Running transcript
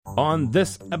On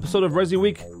this episode of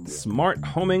ResiWeek, smart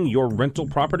homing your rental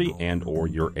property and or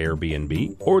your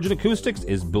Airbnb. Origin Acoustics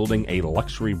is building a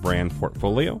luxury brand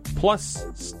portfolio. Plus,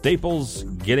 Staples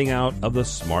getting out of the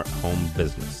smart home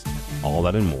business. All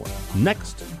that and more.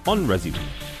 Next on ResiWeek.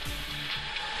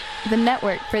 The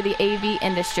network for the AV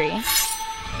industry.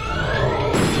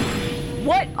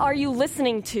 What are you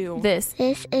listening to? This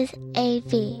is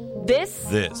AV.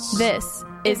 This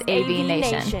is AV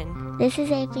Nation. This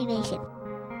is AV Nation.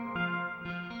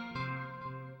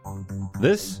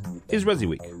 This is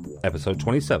ResiWeek, episode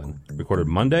 27, recorded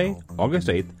Monday, August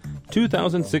 8th,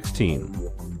 2016.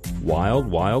 Wild,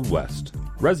 Wild West.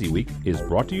 ResiWeek is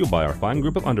brought to you by our fine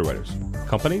group of underwriters,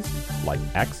 companies like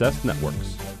Access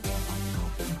Networks.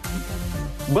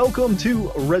 Welcome to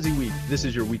ResiWeek. This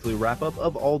is your weekly wrap-up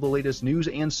of all the latest news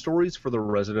and stories for the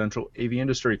residential AV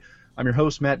industry. I'm your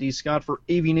host, Matt D. Scott for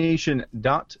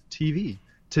AVNation.tv.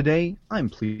 Today, I'm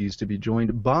pleased to be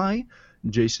joined by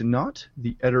Jason Knott,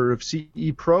 the editor of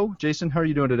CE Pro. Jason, how are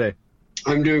you doing today?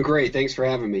 I'm doing great. Thanks for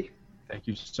having me. Thank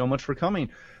you so much for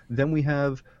coming. Then we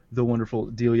have the wonderful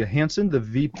Delia Hansen, the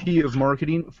VP of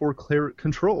Marketing for Claret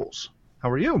Controls.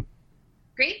 How are you?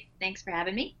 Great. Thanks for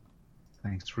having me.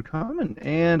 Thanks for coming.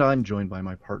 And I'm joined by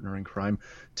my partner in crime,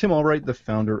 Tim Albright, the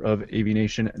founder of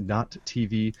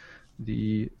AVNation.tv,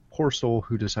 the poor soul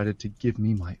who decided to give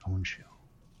me my own show.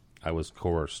 I was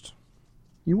coerced.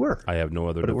 You were. I have no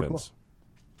other defense.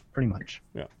 Pretty much.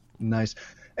 Yeah. Nice.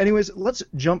 Anyways, let's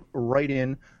jump right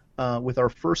in with our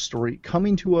first story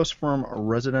coming to us from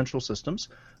Residential Systems.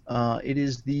 It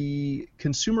is the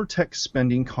consumer tech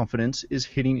spending confidence is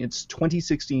hitting its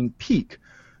 2016 peak.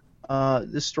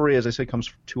 This story, as I said,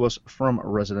 comes to us from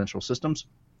Residential Systems.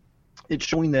 It's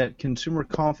showing that consumer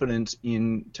confidence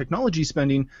in technology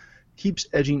spending keeps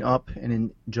edging up, and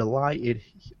in July it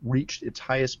reached its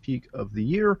highest peak of the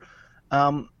year.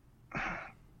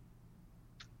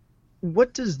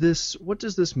 What does this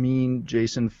mean,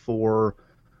 Jason, for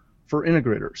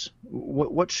integrators?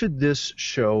 What should this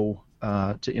show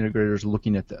to integrators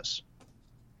looking at this?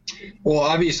 Well,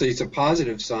 obviously it's a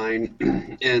positive sign,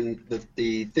 and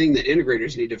the thing that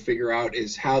integrators need to figure out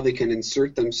is how they can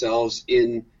insert themselves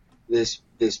in this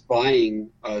buying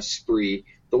spree.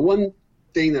 The one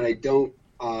thing that I don't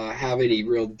have any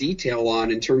real detail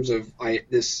on in terms of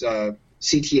this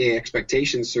CTA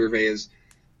expectation survey is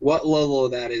what level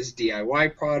of that is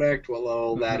DIY product, what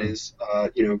level of that is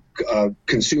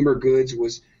consumer goods.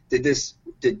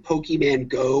 Did Pokemon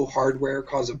Go hardware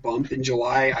cause a bump in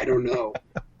July? I don't know.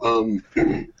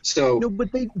 No, but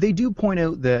they do point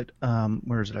out that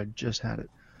where is it? I just had it.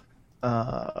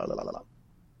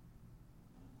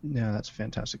 Yeah, that's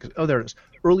fantastic. Oh, there it is.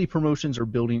 Early promotions are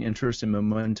building interest and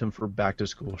momentum for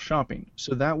back-to-school shopping.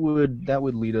 So that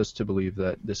would lead us to believe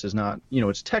that this is not,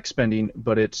 it's tech spending,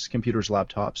 but it's computers,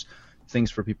 laptops, things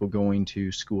for people going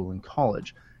to school and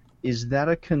college. Is that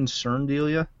a concern,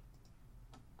 Delia?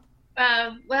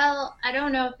 Well, I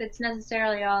don't know if it's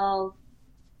necessarily all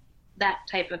that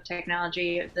type of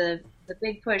technology. The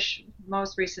big push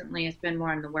most recently has been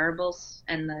more on the wearables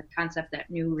and the concept that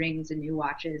new rings and new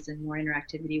watches and more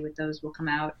interactivity with those will come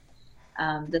out.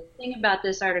 The thing about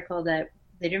this article that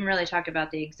they didn't really talk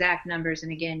about the exact numbers,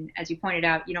 and again, as you pointed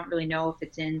out, you don't really know if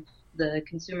it's in the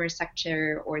consumer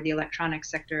sector or the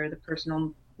electronics sector, the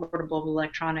personal portable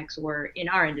electronics, or in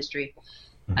our industry.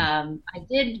 I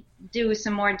did do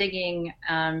some more digging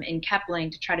in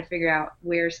Kepling to try to figure out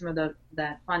where some of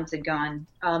that funds had gone.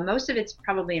 Most of it's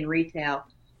probably in retail,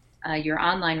 your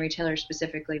online retailers,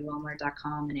 specifically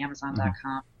Walmart.com and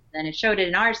Amazon.com. Then it showed it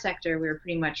in our sector, we were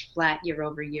pretty much flat year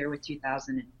over year with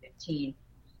 2015.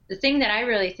 The thing that I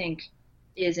really think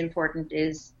is important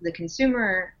is the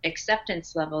consumer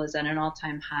acceptance level is at an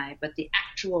all-time high, but the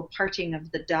actual parting of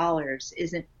the dollars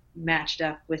isn't matched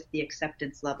up with the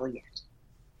acceptance level yet.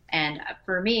 And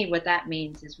for me, what that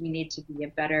means is we need to be a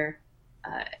better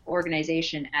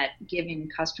organization at giving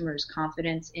customers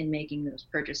confidence in making those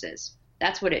purchases.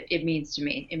 That's what it means to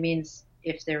me. It means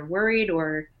if they're worried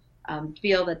or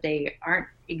feel that they aren't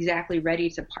exactly ready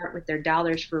to part with their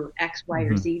dollars for X, Y,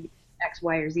 or Z, X,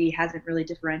 Y, or Z hasn't really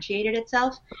differentiated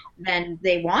itself, then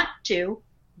they want to,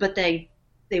 but they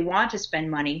want to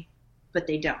spend money, but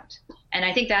they don't. And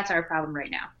I think that's our problem right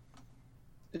now.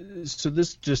 So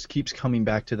this just keeps coming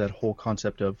back to that whole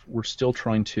concept of we're still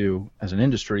trying to, as an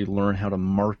industry, learn how to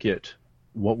market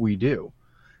what we do.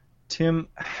 Tim,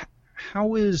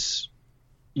 how is,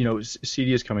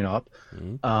 CD is coming up,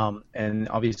 and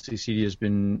obviously CD has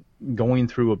been going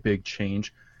through a big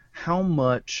change. How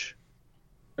much,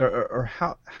 or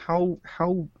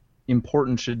how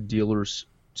important should dealers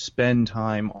spend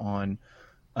time on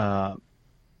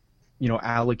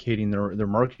allocating their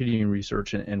marketing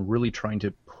research and really trying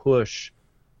to push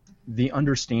the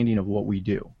understanding of what we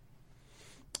do?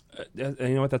 And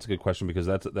you know what? That's a good question, because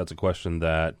that's a question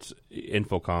that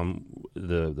Infocom,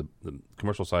 the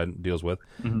commercial side, deals with,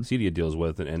 CEDIA deals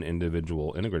with, and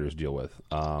individual integrators deal with.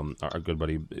 Our good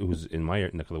buddy who's in my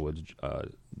neck of the woods,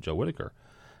 Joe Whitaker.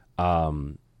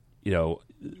 I'm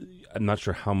not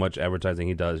sure how much advertising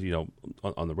he does,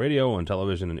 on the radio, on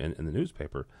television, and in the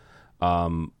newspaper.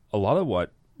 A lot of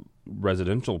what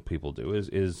residential people do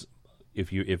is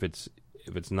if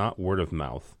it's not word of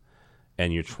mouth,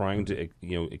 and you're trying to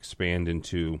expand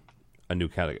into a new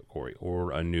category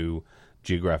or a new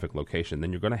geographic location,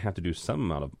 then you're going to have to do some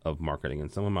amount of marketing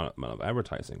and some amount of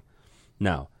advertising.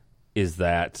 Now, is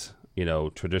that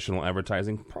traditional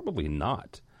advertising? Probably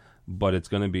not, but it's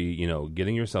going to be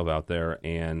getting yourself out there,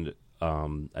 and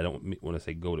I don't want to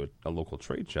say go to a local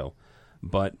trade show,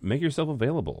 but make yourself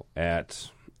available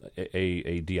at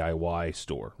a DIY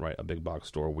store, right? A big box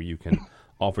store where you can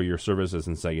offer your services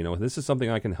and say, this is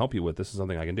something I can help you with. This is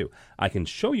something I can do. I can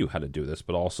show you how to do this,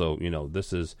 but also,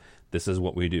 this is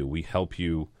what we do. We help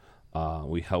you.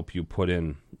 We help you put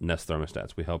in Nest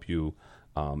thermostats. We help you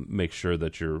make sure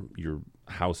that your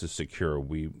house is secure.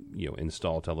 We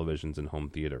install televisions in home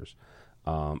theaters.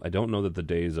 I don't know that the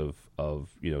days of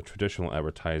traditional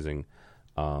advertising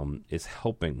is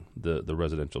helping the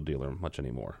residential dealer much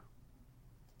anymore.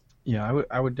 Yeah,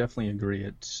 I would definitely agree.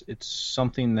 It's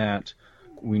something that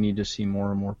we need to see more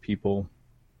and more people,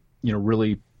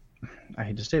 really, I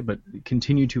hate to say it, but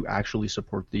continue to actually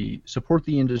support the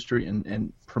industry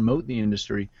and promote the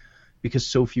industry, because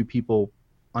so few people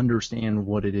understand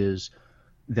what it is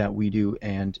that we do,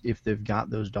 and if they've got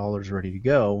those dollars ready to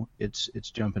go, it's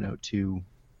jumping out to,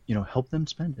 help them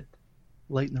spend it,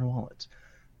 lighten their wallets.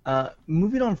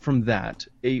 Moving on from that,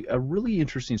 a really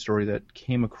interesting story that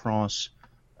came across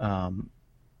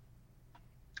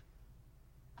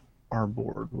our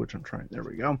board, which there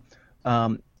we go.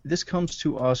 This comes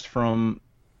to us from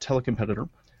Telecompetitor,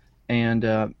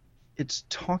 and it's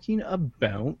talking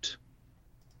about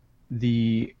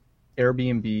the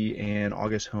Airbnb and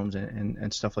August Homes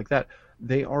and stuff like that.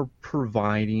 They are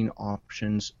providing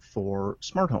options for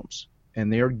smart homes,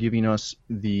 and they are giving us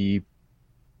the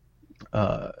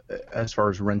as far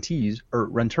as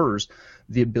renters,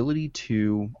 the ability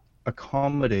to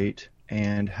accommodate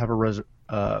and have a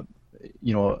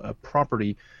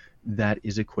property that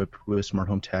is equipped with smart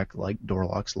home tech like door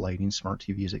locks, lighting, smart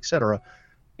TVs, etc.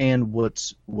 And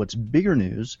what's bigger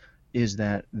news is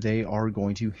that they are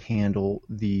going to handle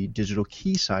the digital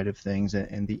key side of things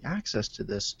and the access to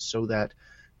this, so that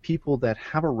people that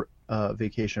have a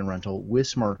vacation rental with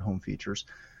smart home features,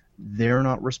 they're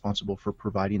not responsible for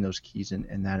providing those keys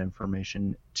and that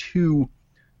information to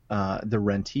the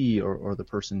rentee or the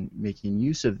person making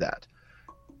use of that.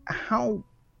 How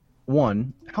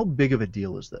big of a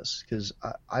deal is this? Because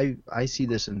I see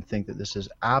this and think that this is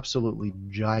absolutely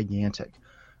gigantic.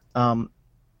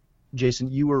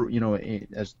 Jason, you were,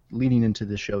 as leading into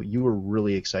this show, you were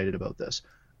really excited about this.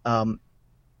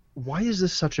 Why is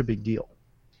this such a big deal?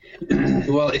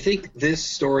 Well, I think this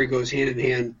story goes hand in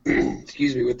hand,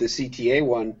 with the CTA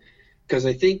one, because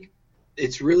I think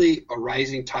it's really a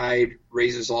rising tide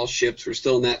raises all ships. We're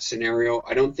still in that scenario.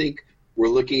 I don't think we're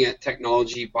looking at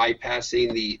technology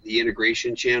bypassing the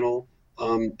integration channel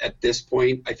at this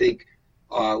point. I think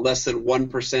less than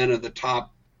 1% of the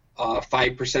top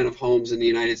 5% of homes in the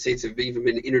United States have even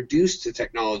been introduced to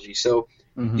technology. So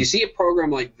you see a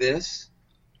program like this,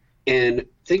 and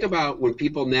think about when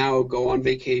people now go on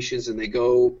vacations and they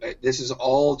go, this is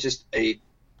all just a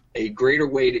greater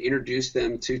way to introduce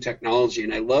them to technology.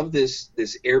 And I love this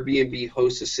Airbnb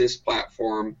Host Assist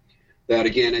platform that,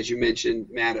 again, as you mentioned,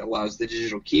 Matt, it allows the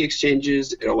digital key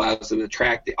exchanges. It allows them to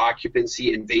track the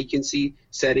occupancy and vacancy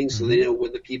settings, so they know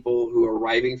when the people who are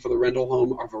arriving for the rental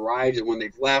home have arrived and when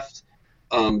they've left.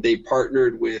 They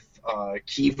partnered with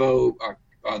Kivo,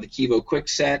 the Kivo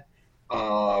Quickset.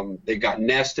 They've got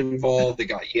Nest involved. They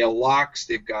got Yale Locks.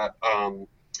 They've got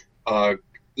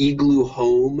Igloo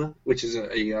Home, which is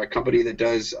a company that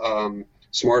does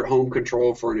smart home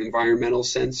control for an environmental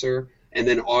sensor. And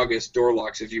then August Door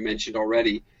Locks, as you mentioned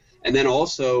already. And then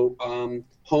also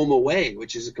Home Away,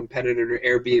 which is a competitor to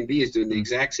Airbnb, is doing the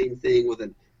exact same thing with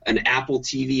an Apple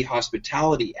TV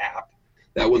hospitality app,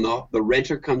 that when the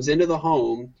renter comes into the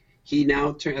home, he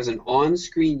now has an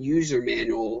on-screen user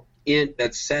manual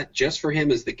that's set just for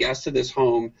him as the guest of this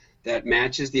home, that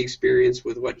matches the experience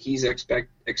with what he's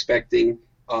expecting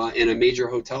in a major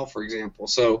hotel, for example.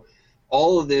 So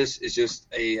all of this is just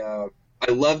I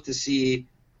love to see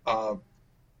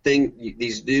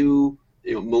these new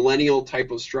millennial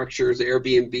type of structures,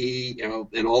 Airbnb,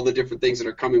 and all the different things that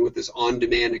are coming with this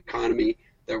on-demand economy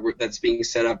that's being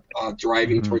set up,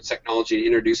 driving towards technology and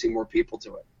introducing more people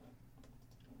to it.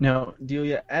 Now,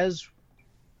 Delia, as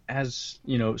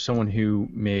someone who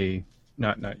may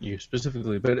not you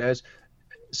specifically, but as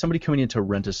somebody coming in to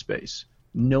rent a space,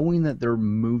 knowing that they're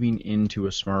moving into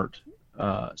a smart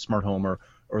home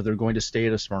or they're going to stay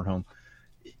at a smart home,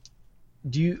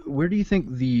 where do you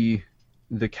think the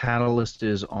catalyst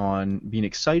is on being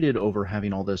excited over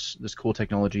having all this cool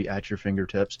technology at your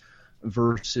fingertips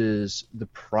versus the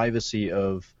privacy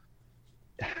of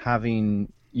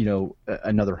having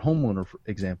another homeowner,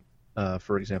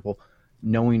 for example,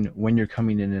 knowing when you're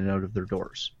coming in and out of their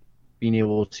doors, being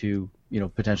able to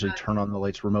potentially turn on the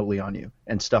lights remotely on you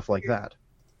and stuff like that?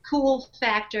 Cool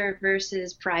factor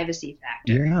versus privacy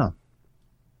factor. Yeah.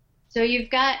 So you've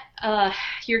got,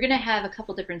 you're going to have a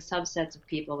couple different subsets of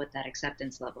people with that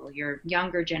acceptance level. Your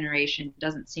younger generation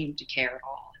doesn't seem to care at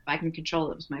all. If I can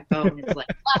control it with my phone, it's like,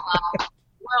 the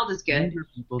world is good.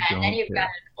 And then you've got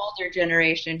an older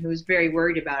generation who's very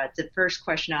worried about it. The first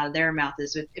question out of their mouth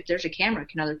is, if there's a camera,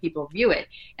 can other people view it?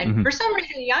 And for some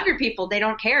reason, the younger people, they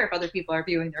don't care if other people are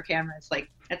viewing their camera. It's like,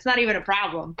 that's not even a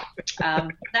problem.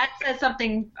 That says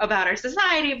something about our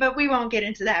society, but we won't get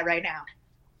into that right now.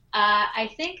 I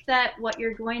think that what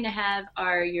you're going to have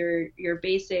are your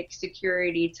basic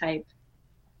security type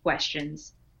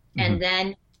questions. And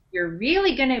then you're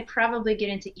really going to probably get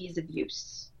into ease of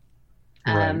use.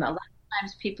 Right. A lot of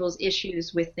times people's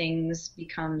issues with things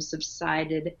become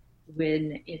subsided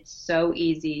when it's so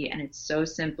easy and it's so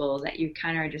simple that you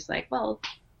kind of are just like, well,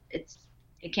 it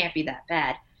can't be that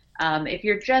bad. If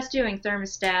you're just doing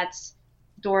thermostats,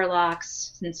 door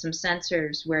locks, and some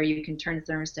sensors where you can turn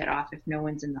the thermostat off if no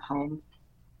one's in the home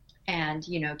and,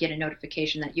 get a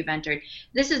notification that you've entered.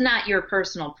 This is not your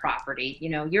personal property.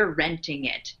 You're renting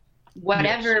it.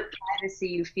 Whatever privacy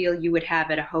you feel you would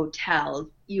have at a hotel,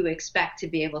 you expect to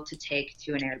be able to take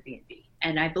to an Airbnb.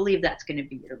 And I believe that's going to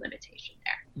be your limitation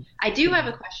there. I do have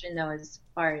a question, though, as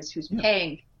far as who's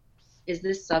paying. Is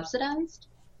this subsidized,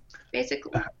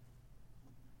 basically?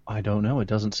 I don't know. It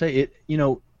doesn't say it.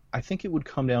 I think it would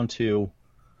come down to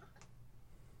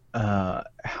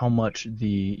how much the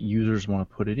users want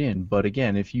to put it in. But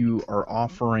again, if you are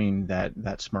offering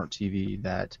that smart TV,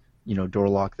 that door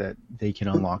lock that they can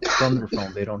unlock from their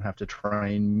phone, they don't have to try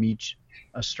and meet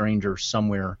a stranger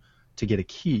somewhere to get a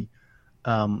key.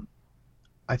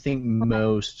 I think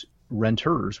most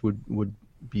renters would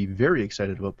be very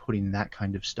excited about putting that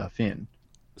kind of stuff in.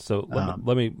 So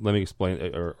let me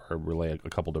explain or relay a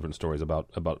couple different stories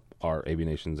about our AV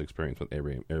Nation's experience with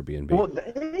Airbnb. Well,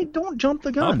 hey, don't jump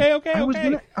the gun. Okay.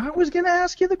 I was gonna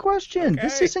ask you the question. Okay.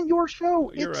 This isn't your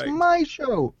show. You're it's right. my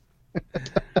show.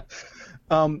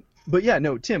 But yeah,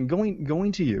 no, Tim,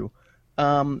 going to you.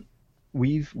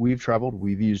 We've traveled.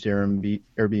 We've used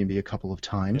Airbnb a couple of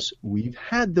times. We've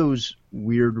had those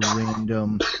weird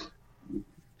random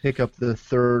pick up the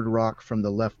third rock from the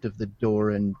left of the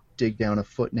door and dig down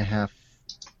 1.5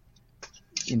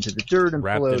 feet into the dirt and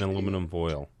wrapped pull out in aluminum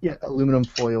foil. Yeah, aluminum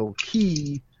foil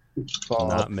key.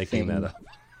 Not making that up.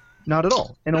 Not at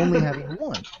all, and only having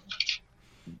one.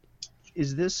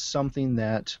 Is this something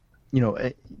that,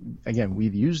 again,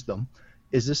 we've used them.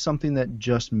 Is this something that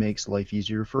just makes life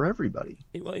easier for everybody?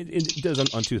 It does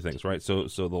on two things, right? So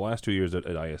the last 2 years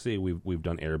at ISE, we've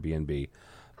done Airbnb.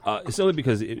 Solely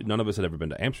because none of us had ever been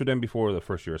to Amsterdam before, the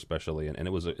first year especially, and it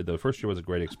was the first year was a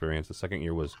great experience. The second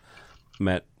year was,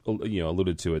 Matt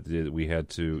alluded to it. We had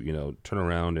to turn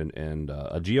around and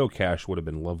a geocache would have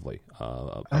been lovely.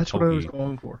 That's what I was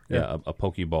going for. Yeah, a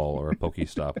Pokeball or a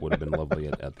Pokestop would have been lovely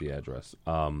at the address.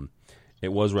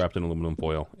 It was wrapped in aluminum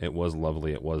foil. It was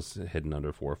lovely. It was hidden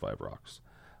under 4 or 5 rocks.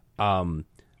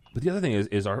 But the other thing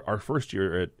is our first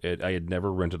year, I had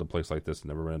never rented a place like this,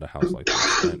 never rented a house like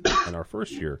this. And our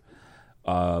first year,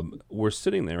 we're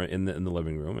sitting there in the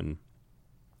living room and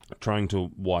trying to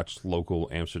watch local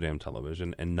Amsterdam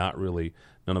television, and none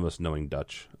of us knowing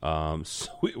Dutch. So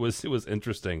it was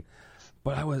interesting.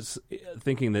 But I was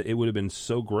thinking that it would have been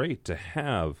so great to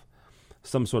have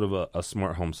some sort of a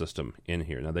smart home system in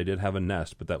here. Now, they did have a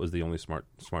Nest, but that was the only smart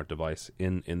device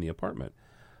in the apartment.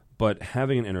 But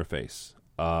having an interface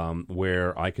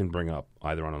where I can bring up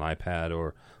either on an iPad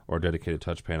or a dedicated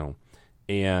touch panel,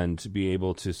 and be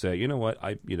able to say,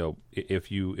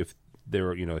 if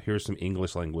there are, here's some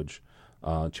English language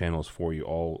channels for you,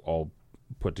 all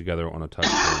put together on a touch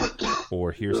panel,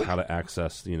 or here's how to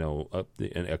access,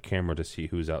 a camera to see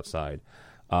who's outside.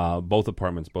 Both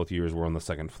apartments, both years were on the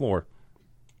second floor,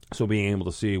 so being able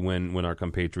to see when our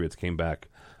compatriots came back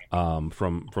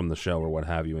from the show or what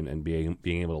have you, and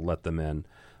being able to let them in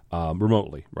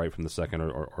remotely, right, from the second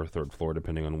or third floor,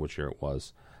 depending on which year it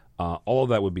was. All of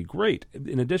that would be great.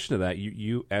 In addition to that,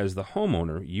 you as the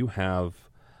homeowner, you have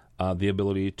the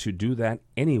ability to do that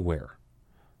anywhere,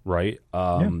 right?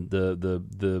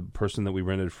 The person that we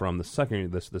rented from the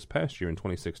second this past year in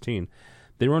 2016,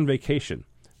 they were on vacation,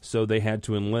 so they had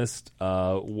to enlist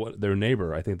their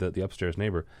neighbor, I think the upstairs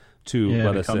neighbor, to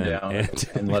let us in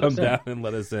and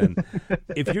let us in.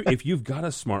 If you've got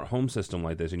a smart home system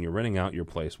like this and you're renting out your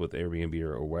place with Airbnb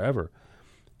or wherever,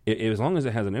 as long as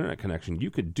it has an internet connection, you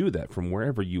could do that from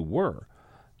wherever you were.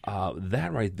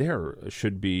 That right there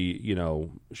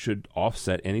should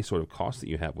offset any sort of cost that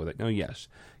you have with it. Now, yes,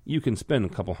 you can spend a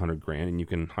couple $100,000 and you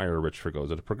can hire a rich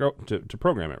Fregosa to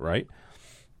program it, right?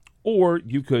 Or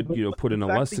you could put in a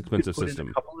less expensive system.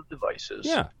 A couple of devices,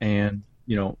 and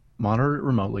monitor it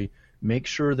remotely. Make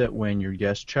sure that when your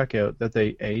guests check out, that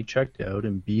they A, checked out,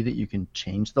 and B, that you can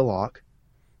change the lock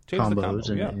combos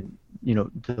and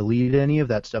delete any of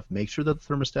that stuff. Make sure that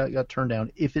the thermostat got turned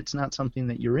down if it's not something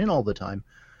that you're in all the time.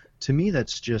 To me,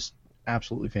 that's just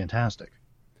absolutely fantastic.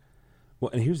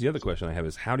 Well, and here's the other question I have: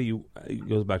 is how do you? It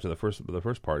goes back to the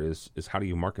first part is how do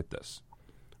you market this,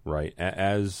 right?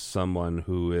 As someone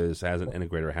who has an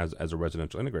integrator, as a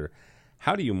residential integrator,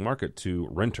 how do you market to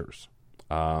renters,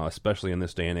 especially in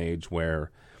this day and age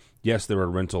where, yes, there are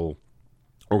rental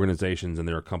organizations and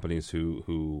there are companies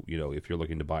who if you're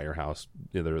looking to buy your house,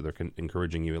 they're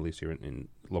encouraging you, at least here in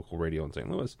local radio in St.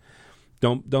 Louis,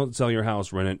 don't sell your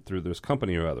house, rent it through this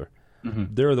company or other.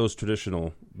 Mm-hmm. There are those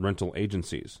traditional rental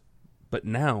agencies, but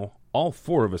now all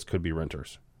four of us could be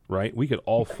renters, right? We could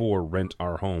all four rent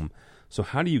our home. So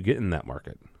how do you get in that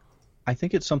market? I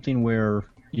think it's something where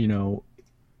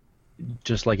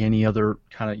just like any other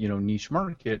kind of niche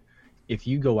market, if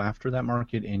you go after that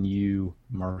market and you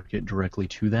market directly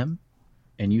to them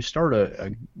and you start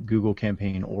a Google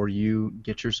campaign, or you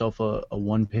get yourself a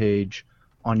one-page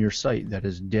on your site that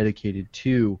is dedicated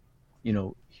to,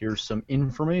 here's some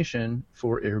information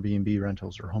for Airbnb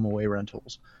rentals or HomeAway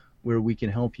rentals, where we can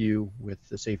help you with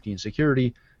the safety and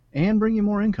security and bring you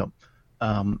more income.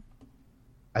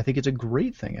 I think it's a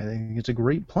great thing. I think it's a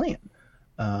great plan.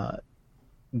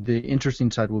 The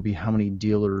interesting side will be how many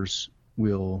dealers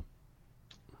will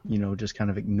just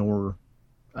kind of ignore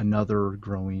another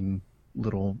growing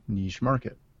little niche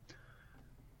market.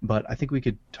 But I think we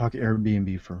could talk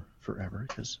Airbnb for forever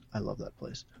because I love that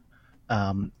place.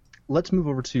 Let's move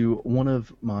over to one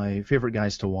of my favorite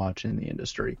guys to watch in the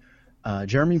industry.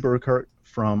 Jeremy Burkhart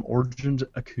from Origin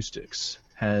Acoustics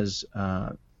has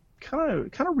kind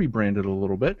of rebranded a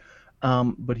little bit,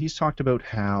 but he's talked about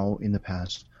how in the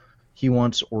past he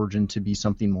wants Origin to be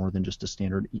something more than just a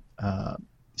standard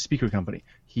speaker company.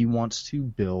 He wants to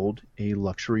build a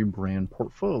luxury brand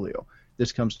portfolio.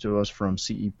 This comes to us from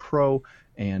CE Pro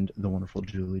and the wonderful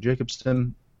Julie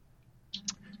Jacobson.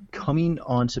 Coming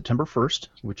on September 1st,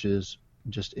 which is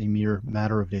just a mere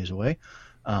matter of days away,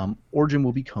 Origin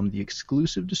will become the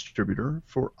exclusive distributor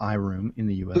for iRoom in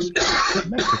the U.S.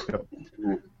 and Mexico.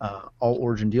 All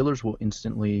Origin dealers will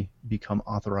instantly become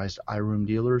authorized iRoom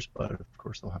dealers, but of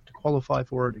course they'll have to qualify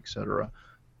for it, etc.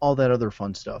 All that other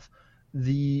fun stuff.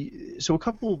 So a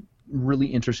couple really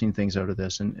interesting things out of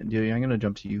this, and Delia, I'm going to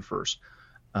jump to you first.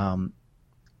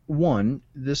 One,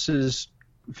 this is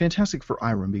fantastic for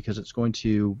iRoom because it's going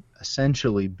to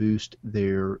essentially boost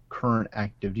their current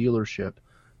active dealership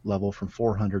level from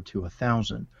 400 to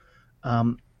 1,000.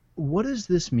 What does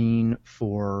this mean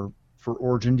for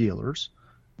Origin dealers?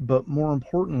 But more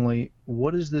importantly,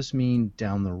 what does this mean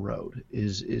down the road?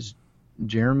 Is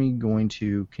Jeremy going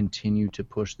to continue to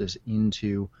push this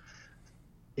into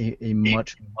a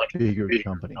much bigger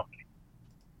company?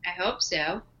 I hope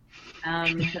so.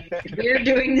 We're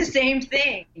doing the same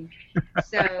thing.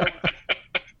 So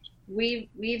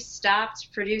we've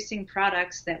stopped producing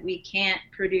products that we can't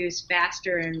produce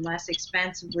faster and less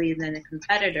expensively than a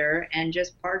competitor, and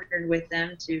just partnered with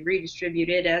them to redistribute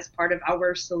it as part of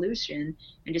our solution,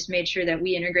 and just made sure that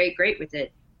we integrate great with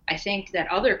it. I think that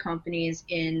other companies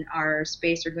in our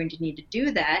space are going to need to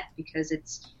do that because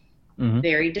it's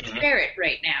very disparate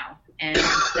right now, and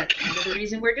that's kind of the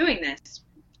reason we're doing this.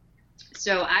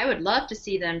 So I would love to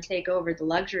see them take over the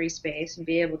luxury space and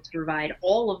be able to provide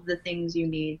all of the things you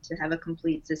need to have a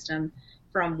complete system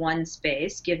from one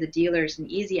space, give the dealers an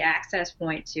easy access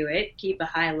point to it, keep a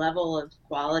high level of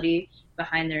quality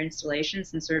behind their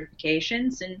installations and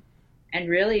certifications, and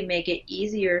really make it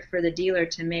easier for the dealer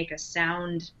to make a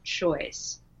sound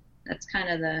choice. That's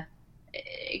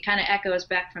it kind of echoes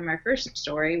back from our first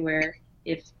story, where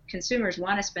if consumers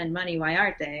want to spend money, why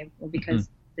aren't they? Well, because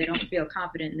they don't feel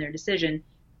confident in their decision.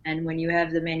 And when you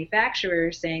have the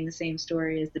manufacturer saying the same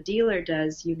story as the dealer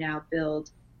does, you now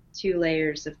build 2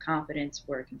 layers of confidence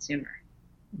for a consumer.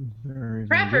 Very, very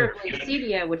Preferably,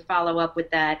 Cedia would follow up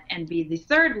with that and be the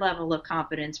 3rd level of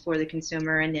confidence for the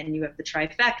consumer, and then you have the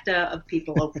trifecta of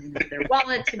people opening up their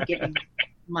wallets and giving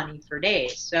money for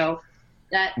days. So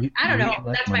that I don't know.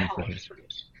 That's my homework.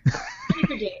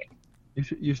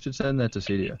 You should send that to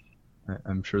Cedia.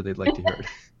 I'm sure they'd like to hear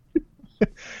it.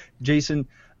 Jason,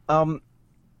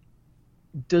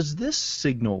 does this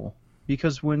signal,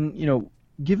 because when,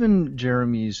 given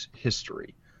Jeremy's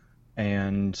history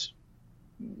and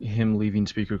him leaving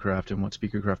Speakercraft and what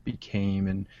Speakercraft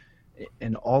became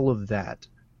and all of that,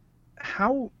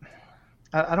 how,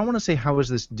 I don't want to say how is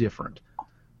this different,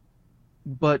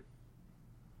 but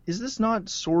is this not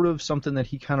sort of something that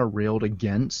he kind of railed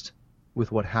against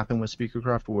with what happened with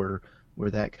Speakercraft, where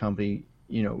that company,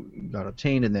 got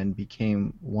obtained and then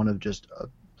became one of just a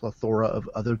plethora of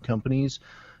other companies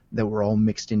that were all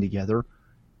mixed in together?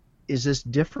 Is this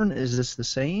different? Is this the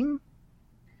same?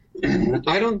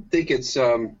 I don't think it's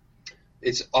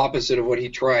opposite of what he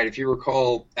tried. If you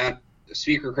recall, at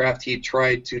Speakercraft, he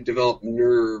tried to develop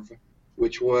Nerve,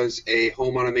 which was a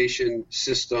home automation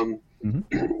system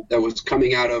that was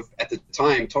coming out of, at the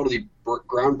time, totally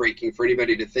groundbreaking for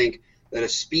anybody to think that a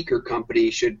speaker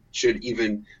company should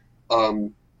even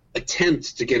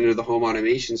attempt to get into the home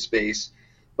automation space.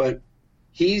 But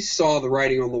he saw the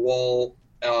writing on the wall.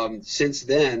 Since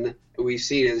then, we've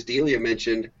seen, as Delia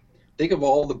mentioned, think of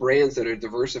all the brands that are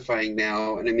diversifying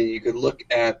now. And I mean, you could look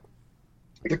at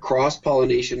the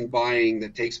cross-pollination buying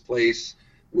that takes place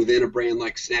within a brand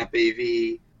like Snap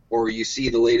AV, or you see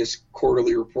the latest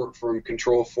quarterly report from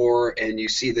Control4, and you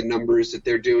see the numbers that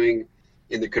they're doing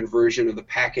in the conversion of the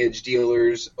package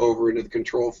dealers over into the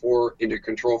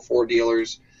Control4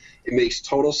 dealers. It makes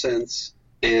total sense,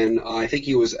 and I think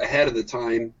he was ahead of the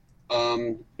time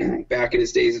back in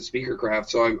his days at Speakercraft.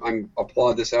 So I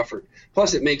applaud this effort.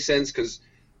 Plus, it makes sense because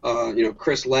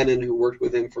Chris Lennon, who worked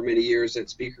with him for many years at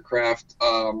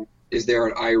Speakercraft, is there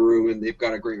at iRoom, and they've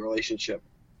got a great relationship.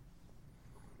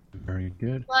 Very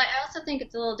good. Well, I also think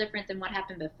it's a little different than what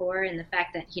happened before in the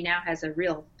fact that he now has a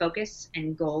real focus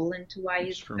and goal into why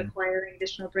he's acquiring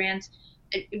additional brands.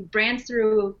 Growth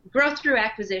through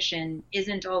acquisition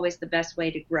isn't always the best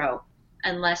way to grow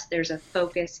unless there's a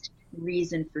focused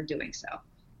reason for doing so.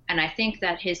 And I think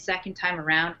that his second time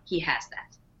around, he has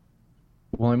that.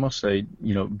 Well, I must say,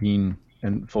 being,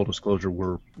 in full disclosure,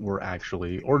 we're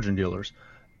actually Origin dealers.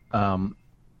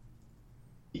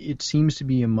 It seems to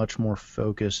be a much more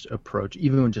focused approach,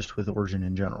 even just with Origin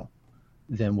in general,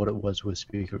 than what it was with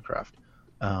Speakercraft.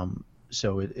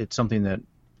 So it's something that,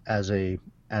 as a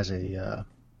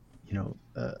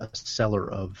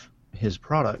seller of his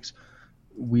products,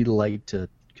 we like to,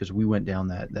 because we went down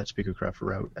that Speakercraft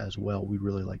route as well. We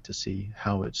really like to see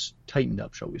how it's tightened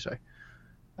up, shall we say?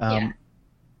 Yeah.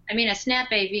 I mean, a Snap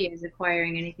AV is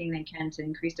acquiring anything they can to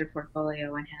increase their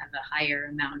portfolio and have a higher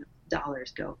amount of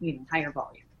dollars go, higher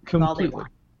volume. Completely.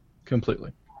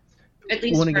 At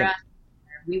least for us,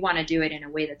 we want to do it in a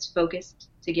way that's focused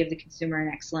to give the consumer an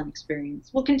excellent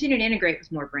experience. We'll continue to integrate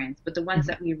with more brands, but the ones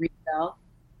that we resell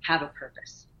have a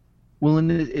purpose. Well,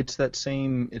 and it's that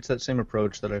same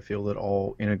approach that I feel that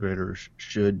all integrators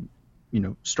should,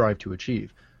 strive to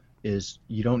achieve. Is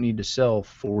you don't need to sell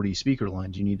 40 speaker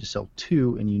lines, you need to sell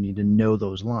 2, and you need to know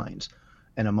those lines.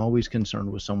 And I'm always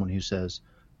concerned with someone who says,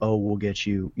 "Oh, we'll get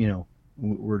you,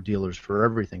 we're dealers for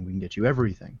everything. We can get you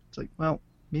everything." It's like, well,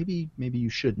 maybe you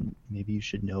shouldn't. Maybe you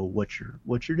should know what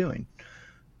you're doing.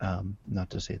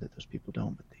 Not to say that those people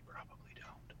don't, but they probably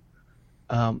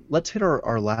don't. Let's hit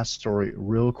our last story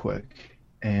real quick,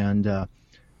 and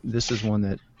this is one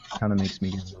that kind of makes me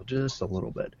giggle just a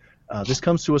little bit. This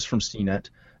comes to us from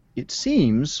CNET. It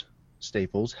seems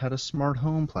Staples had a smart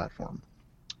home platform,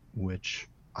 which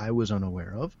I was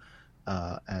unaware of,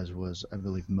 as was, I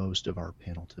believe, most of our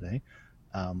panel today.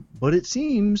 But it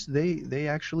seems they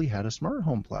actually had a smart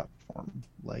home platform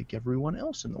like everyone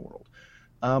else in the world.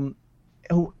 And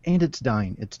it's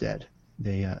dying. It's dead.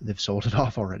 They've sold it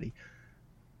off already.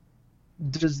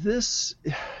 Is this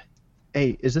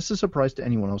a surprise to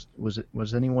anyone else?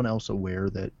 Was anyone else aware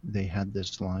that they had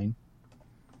this line?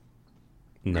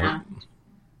 No.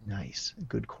 Nice.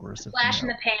 Good chorus. Flash in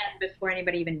the pan before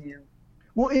anybody even knew.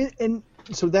 Well, and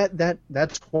so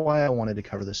that's why I wanted to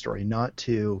cover this story, not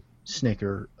to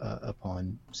snicker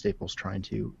upon Staples trying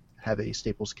to have a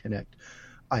Staples Connect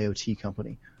IoT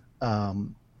company,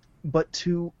 but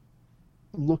to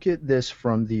look at this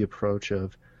from the approach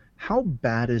of how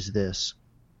bad is this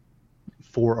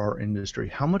for our industry?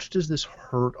 How much does this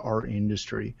hurt our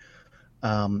industry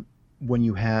when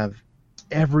you have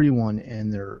everyone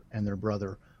and their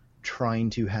brother trying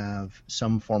to have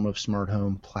some form of smart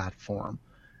home platform.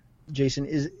 Jason,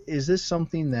 is this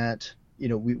something that,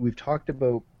 we've talked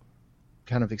about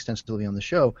kind of extensively on the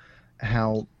show,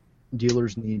 how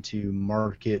dealers need to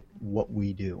market what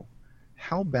we do.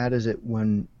 How bad is it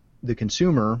when the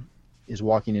consumer is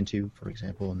walking into, for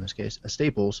example, in this case, a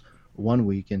Staples one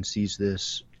week and sees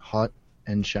this hot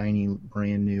and shiny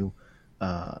brand new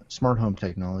smart home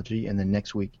technology, and then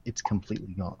next week it's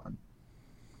completely gone?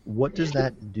 What does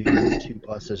that do to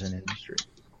us as an industry?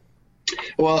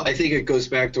 Well, I think it goes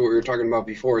back to what we were talking about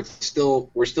before.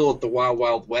 We're still at the wild,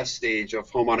 wild west stage of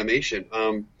home automation.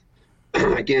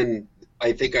 Again,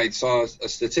 I think I saw a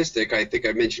statistic, I think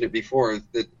I mentioned it before,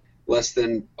 that less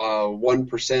than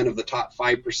 1% of the top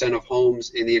 5% of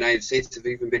homes in the United States have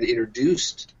even been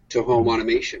introduced to home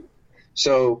automation.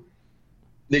 So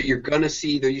that you're going to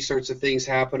see these sorts of things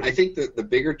happen. I think that the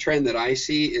bigger trend that I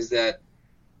see is that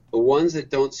the ones that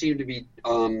don't seem to be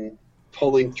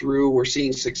pulling through, we're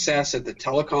seeing success at the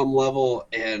telecom level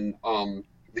and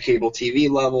the cable TV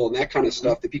level and that kind of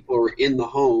stuff, the people who are in the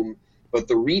home, but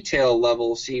the retail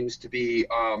level seems to be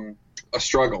a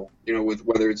struggle, with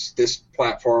whether it's this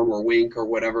platform or Wink or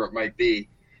whatever it might be.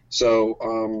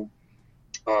 So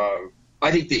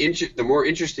I think the more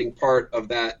interesting part of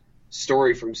that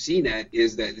story from CNET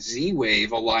is that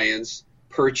Z-Wave Alliance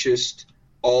purchased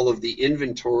all of the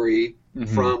inventory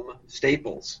from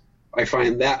Staples. I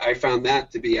found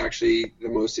that to be actually the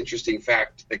most interesting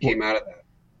fact that came out of that.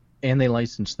 And they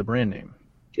licensed the brand name.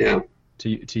 Yeah.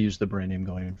 To use the brand name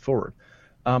going forward.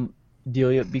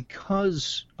 Delia,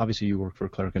 because obviously you work for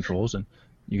Claire Controls and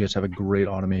you guys have a great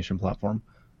automation platform,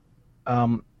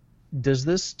 does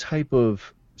this type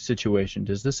of situation,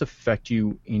 does this affect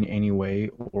you in any way,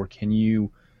 or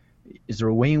is there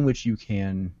a way in which you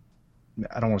can,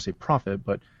 I don't want to say profit,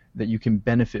 but that you can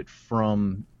benefit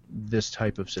from this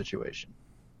type of situation?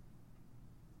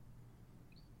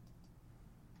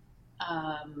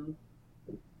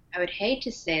 I would hate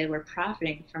to say we're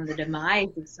profiting from the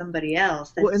demise of somebody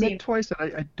else. Well, and then twice,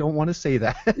 I don't want to say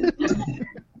that.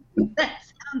 That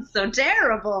sounds so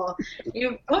terrible.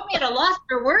 You put me at a loss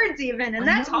for words even, and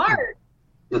that's hard.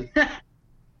 It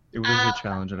was a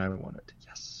challenge, and I wanted to.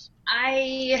 Yes.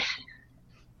 I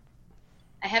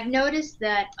have noticed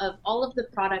that of all of the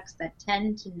products that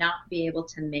tend to not be able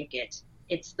to make it,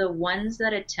 it's the ones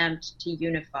that attempt to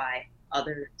unify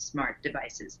other smart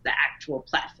devices, the actual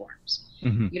platforms.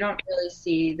 Mm-hmm. You don't really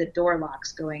see the door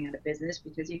locks going out of business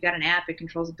because you've got an app, it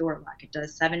controls a door lock. It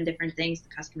does 7 different things. The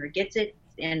customer gets it.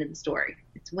 It's the end of the story.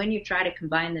 It's when you try to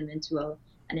combine them into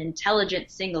an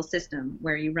intelligent single system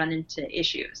where you run into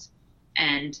issues.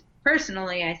 And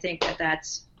personally, I think that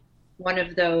that's one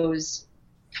of those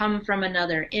come from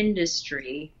another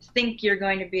industry, think you're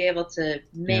going to be able to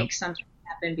make something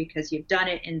happen because you've done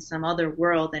it in some other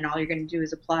world, and all you're going to do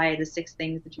is apply the 6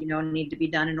 things that you know need to be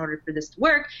done in order for this to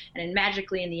work, and then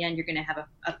magically in the end you're going to have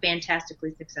a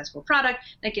fantastically successful product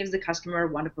that gives the customer a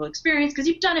wonderful experience because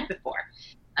you've done it before.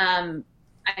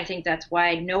 I think that's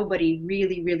why nobody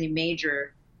really, really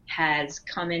major has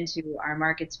come into our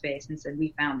market space and said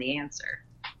we found the answer.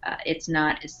 It's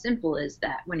not as simple as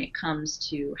that when it comes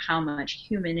to how much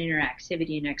human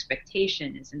interactivity and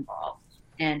expectation is involved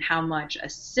and how much a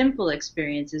simple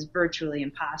experience is virtually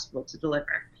impossible to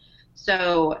deliver.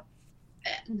 So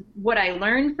what I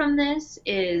learned from this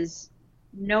is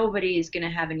nobody's going to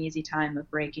have an easy time of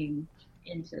breaking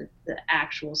into the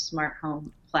actual smart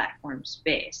home platform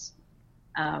space.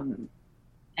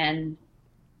 And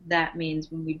that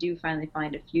means when we do finally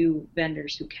find a few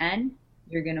vendors who can,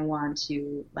 you're going to want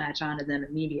to latch onto them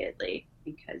immediately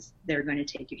because they're going to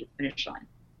take you to the finish line.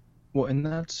 Well, and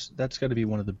that's got to be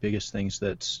one of the biggest things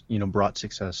that's brought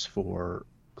success for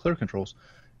Claire Controls,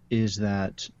 is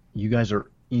that you guys are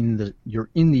you're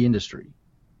in the industry.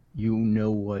 You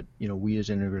know what we as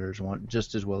integrators want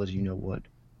just as well as you know what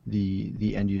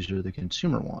the end user, the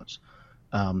consumer wants.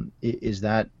 Is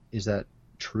that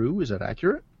true? Is that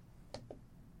accurate?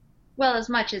 Well, as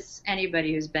much as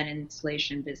anybody who's been in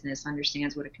installation business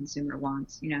understands what a consumer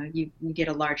wants. You get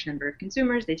a large number of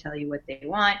consumers, they tell you what they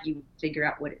want, you figure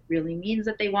out what it really means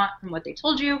that they want from what they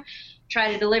told you,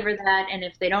 try to deliver that, and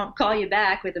if they don't call you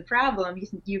back with a problem,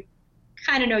 you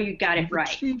kind of know you got it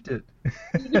right. Achieved it.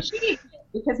 You've achieved it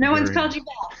because no one's called you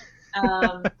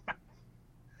back.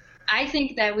 I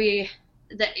think that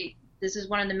this is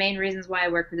one of the main reasons why I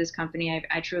work for this company.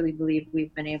 I truly believe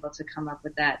we've been able to come up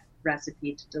with that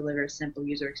recipe to deliver a simple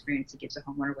user experience that gives a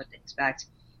homeowner what they expect,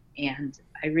 and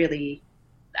I really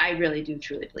do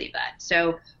truly believe that.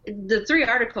 So the 3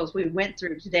 articles we went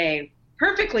through today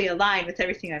perfectly aligned with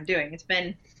everything I'm doing. It's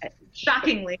been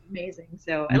shockingly amazing.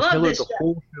 So I You love tailored this the show.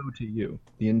 whole show to you.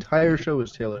 The entire show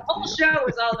is tailored The whole to you. show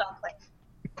is all about play.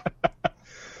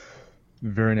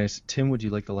 Very nice. Tim, would you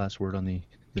like the last word on the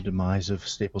demise of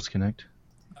Staples Connect?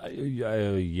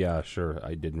 Yeah, sure.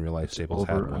 I didn't realize Staples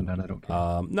Over, had one. I'm done, I don't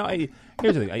care. No,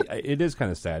 here's the thing. It is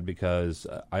kind of sad because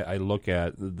I look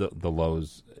at the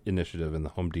Lowe's initiative and the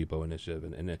Home Depot initiative,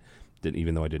 and it didn't,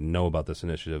 even though I didn't know about this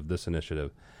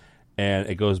initiative, and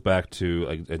it goes back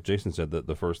to, as Jason said,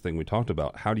 the first thing we talked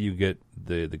about. How do you get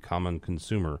the common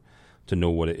consumer to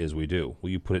know what it is we do? Well,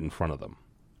 you put it in front of them,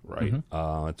 right?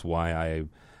 That's why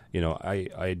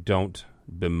I don't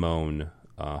bemoan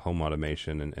home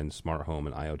automation and smart home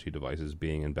and IoT devices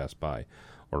being in Best Buy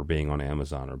or being on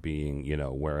Amazon or being,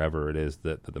 wherever it is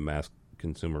that the mass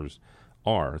consumers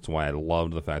are. It's why I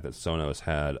loved the fact that Sonos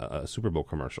had a Super Bowl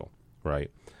commercial,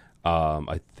 right?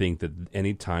 I think that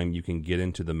any time you can get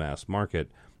into the mass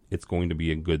market, it's going to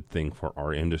be a good thing for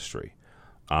our industry.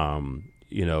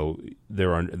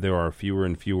 There are fewer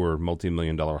and fewer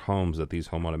multi-million-dollar homes that these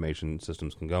home automation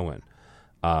systems can go in.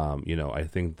 I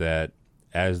think that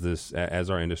as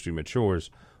our industry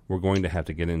matures, we're going to have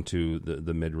to get into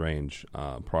the mid-range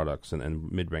products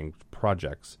and mid-range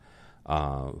projects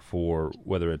for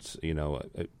whether it's not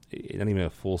even a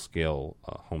full-scale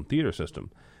home theater system,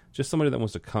 just somebody that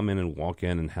wants to come in and walk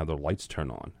in and have their lights turn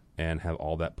on and have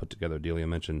all that put together. Delia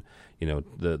mentioned,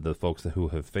 the folks who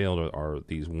have failed are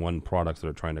these one products that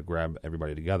are trying to grab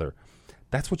everybody together.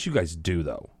 That's what you guys do,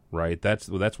 though, right? That's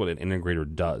what an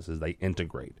integrator does, is they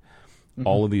integrate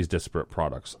all of these disparate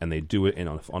products, and they do it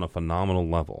on a phenomenal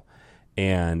level.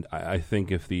 And I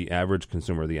think if the average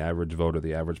consumer, the average voter,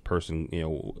 the average person,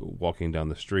 walking down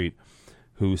the street,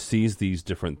 who sees these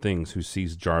different things, who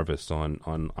sees Jarvis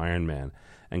on Iron Man,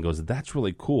 and goes, "That's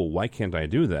really cool. Why can't I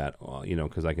do that?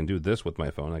 Because I can do this with my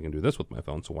phone. I can do this with my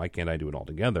phone. So why can't I do it all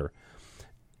together?"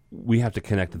 We have to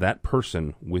connect that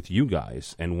person with you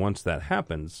guys, and once that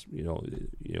happens,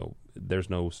 there's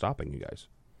no stopping you guys.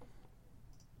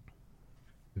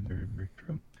 Very, very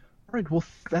true. All right, well,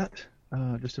 that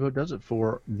just about does it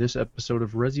for this episode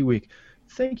of ResiWeek.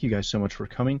 Thank you guys so much for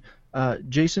coming.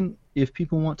 Jason, if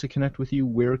people want to connect with you,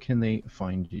 where can they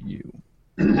find you?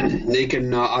 They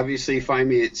can obviously find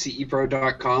me at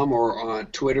cepro.com or on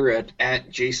Twitter at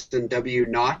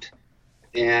JasonWNott,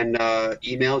 and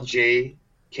email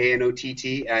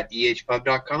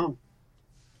jknott@ehpub.com.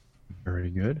 Very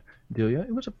good. Delia,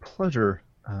 it was a pleasure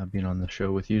being on the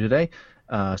show with you today,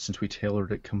 since we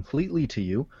tailored it completely to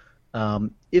you.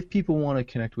 If people want to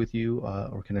connect with you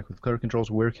or connect with Claire Controls,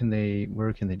 where can they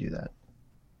do that?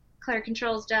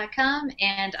 ClaireControls.com,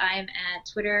 and I'm at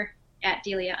Twitter at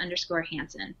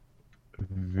Delia_Hansen.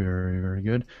 Very, very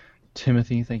good.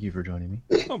 Timothy, thank you for joining me.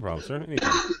 No problem, sir.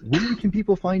 Anytime. Where can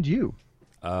people find you?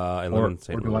 I live in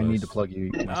St. Or do Louis. I need to plug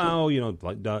you?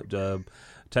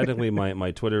 Technically, my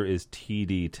Twitter is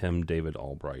TD Tim David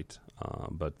Albright,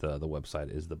 but the website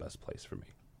is the best place for me.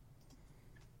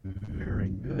 Very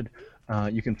good.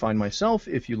 You can find myself,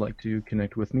 if you'd like to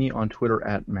connect with me, on Twitter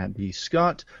at Matt D.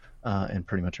 Scott, and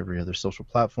pretty much every other social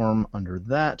platform under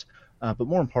that. But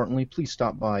more importantly, please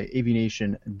stop by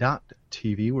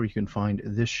avnation.tv, where you can find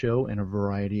this show and a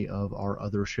variety of our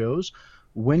other shows.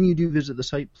 When you do visit the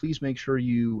site, please make sure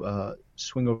you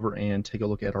swing over and take a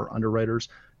look at our underwriters.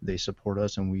 They support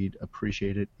us, and we'd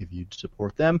appreciate it if you'd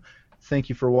support them. Thank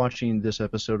you for watching this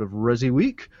episode of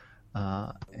ResiWeek,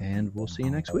 and we'll see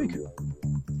you next week.